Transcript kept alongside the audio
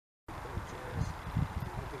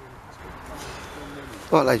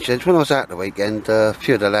Right, ladies and gents, when I was out the weekend, a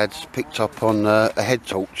few of the lads picked up on a head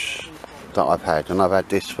torch that I've had, and I've had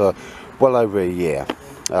this for well over a year.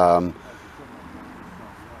 I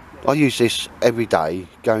use this every day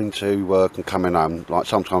going to work and coming home. Like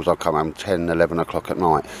sometimes I'll come home 10, 11 o'clock at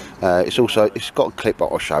night. It's got a clip that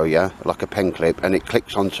I'll show you, like a pen clip, and it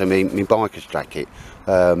clicks onto me biker's jacket.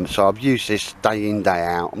 So I've used this day in, day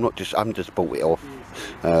out. I haven't just bought it off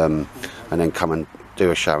and then come and do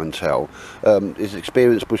a show and tell. There's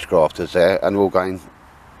experienced bushcrafters there, and we're all going,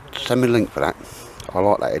 send me the link for that. I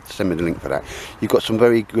like that, Ed. Send me the link for that. You've got some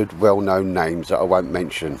very good, well-known names that I won't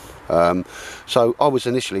mention. So I was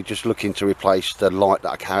initially just looking to replace the light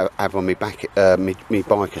that I have on my back, my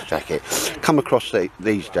biker's jacket. Come across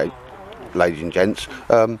these, ladies and gents.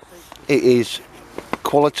 It is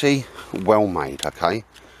quality, well made. Okay.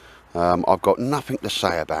 I've got nothing to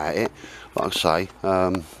say about it. Like I say,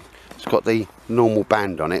 it's got the normal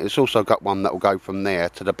band on it. It's also got one that will go from there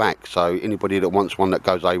to the back. So anybody that wants one that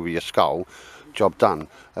goes over your skull, job done.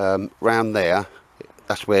 Round there,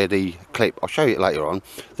 that's where the clip, I'll show you it later on,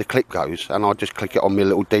 the clip goes, and I'll just click it on my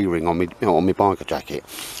little D-ring on my, on my biker jacket.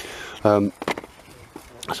 So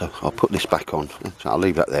I'll put this back on, so I'll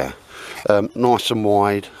leave that there. Nice and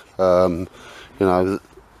wide, you know,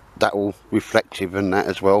 that all reflective and that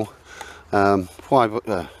as well.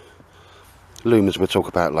 Lumens we'll talk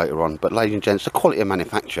about later on, but ladies and gents, the quality of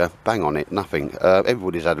manufacture, bang on it, nothing.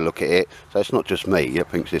 Everybody's had a look at it, so it's not just me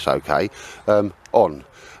that thinks it's okay. On.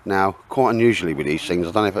 Now, quite unusually with these things,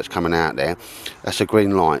 I don't know if it's coming out there, that's a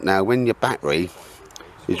green light. Now, when your battery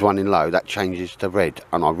is running low, that changes to red,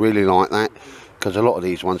 and I really like that, because a lot of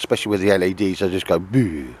these ones, especially with the LEDs, they just go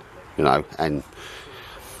boo, you know, and,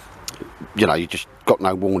 you know, you just got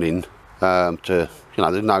no warning to, you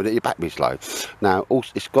know that your battery's low. Now,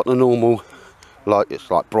 also, it's got the normal, like, it's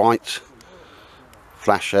like bright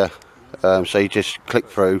flasher, so you just click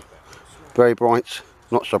through, very bright,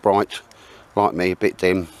 not so bright, like me, a bit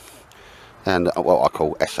dim, and what I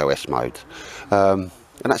call SOS mode. And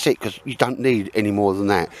that's it, because you don't need any more than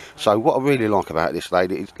that. So what I really like about this,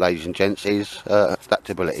 ladies and gents, is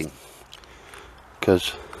adaptability,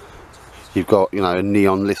 because you've got, you know, a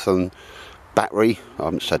neon lithium battery. I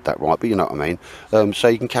haven't said that right, but you know what I mean. So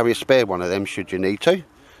you can carry a spare one of them should you need to.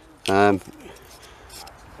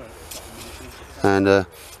 And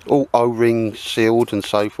all O-ring sealed and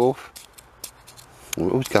so forth. It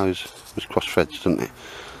always goes, it's cross threads, doesn't it?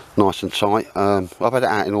 Nice and tight. I've had it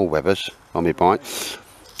out in all weathers on my bike,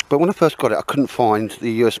 but when I first got it I couldn't find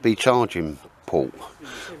the USB charging port,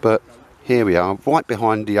 but here we are, right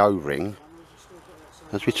behind the O-ring.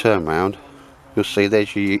 As we turn round, you'll see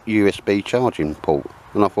there's your USB charging port,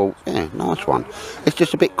 and I thought, yeah, nice one. It's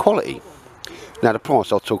just a bit quality. Now the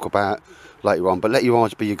price I'll talk about later on, but let your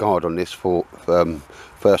eyes be your guide on this. For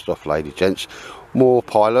first off, ladies and gents,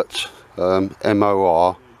 morpilot,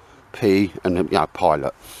 M-O-R-P, and you know,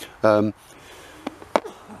 pilot,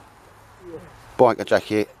 biker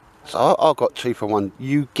jacket. So I've got 2 for 1.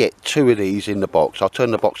 You get 2 of these in the box. I'll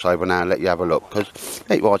turn the box over now and let you have a look, because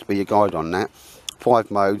let your eyes be your guide on that.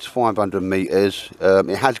 5 modes, 500 meters.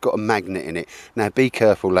 It has got a magnet in it. Now be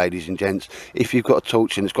careful, ladies and gents, if you've got a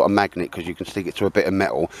torch and it's got a magnet, because you can stick it to a bit of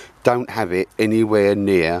metal, don't have it anywhere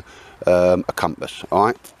near a compass. All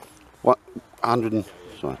right, what 100?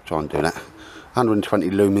 Sorry, try and do that.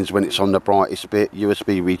 120 lumens when it's on the brightest bit.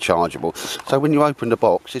 USB rechargeable. So when you open the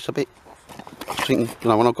box, it's a bit. I think, you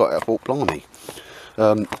know, when I got it, I thought, blimey.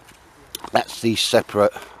 That's the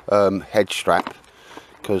separate head strap,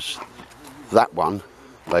 because that one,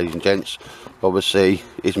 ladies and gents, obviously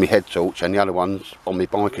is my head torch, and the other one's on my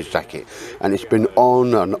biker's jacket, and it's been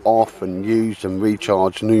on and off and used and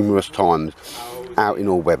recharged numerous times out in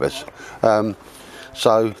all weathers.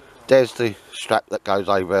 So there's the strap that goes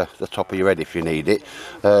over the top of your head if you need it.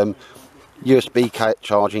 USB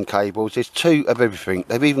charging cables. There's 2 of everything.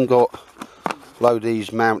 They've even got load of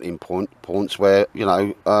these mounting points where, you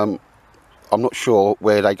know, I'm not sure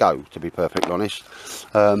where they go, to be perfectly honest.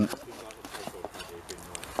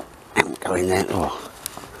 Go in there. Oh,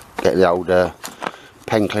 get the old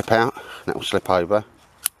pen clip out, that will slip over,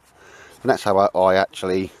 and that's how I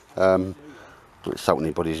actually not insult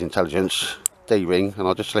anybody's intelligence, D-ring, and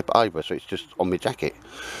I just slip it over, so it's just on my jacket.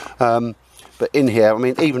 But in here, I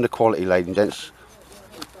mean, even the quality, ladies and gents,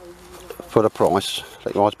 for the price,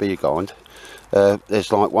 let your eyes be your guide.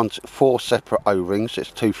 There's like 4 separate O-rings,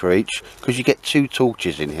 it's 2 for each, because you get 2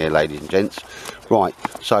 torches in here, ladies and gents. Right,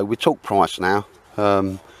 so we talk price now.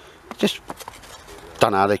 Just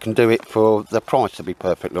don't know how they can do it for the price, to be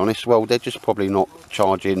perfectly honest. Well, they're just probably not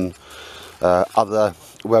charging other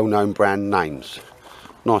well-known brand names.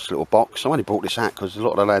 nice little box. I only brought this out because a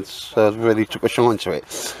lot of the lads really took a shine to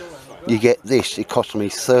it. You get this, it cost me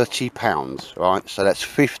 £30, right? So that's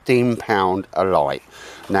 £15 a light.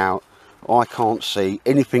 Now, I can't see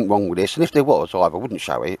anything wrong with this, and if there was, I either wouldn't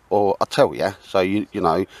show it or I'll tell you, so you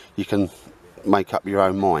know, you can make up your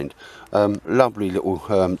own mind. Lovely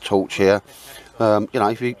little torch here. You know,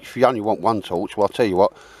 if you only want one torch, well, I'll tell you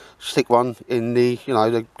what, stick one in the, you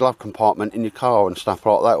know, the glove compartment in your car and stuff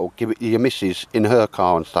like that, or give it to your missus in her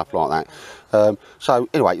car and stuff like that. So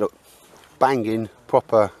anyway, look, banging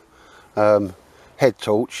proper head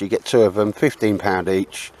torch. You get 2 of them, £15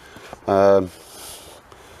 each.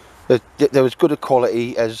 They're as good a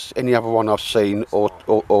quality as any other one I've seen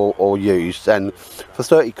or used, and for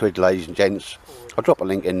 30 quid, ladies and gents, I'll drop a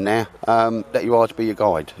link in there. Let your eyes be your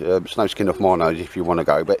guide. It's no skin off my nose if you want to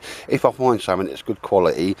go, but if I find something that's good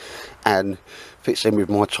quality and fits in with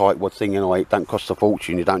my tightwad thing, and it don't cost a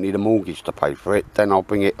fortune, you don't need a mortgage to pay for it, then I'll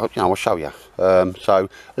bring it, you know, I'll show you. So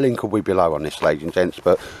a link will be below on this, ladies and gents,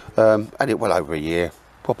 but had it well over a year,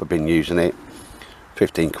 proper been using it.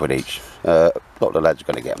 15 quid each. A lot of the lads are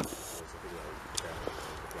going to get them.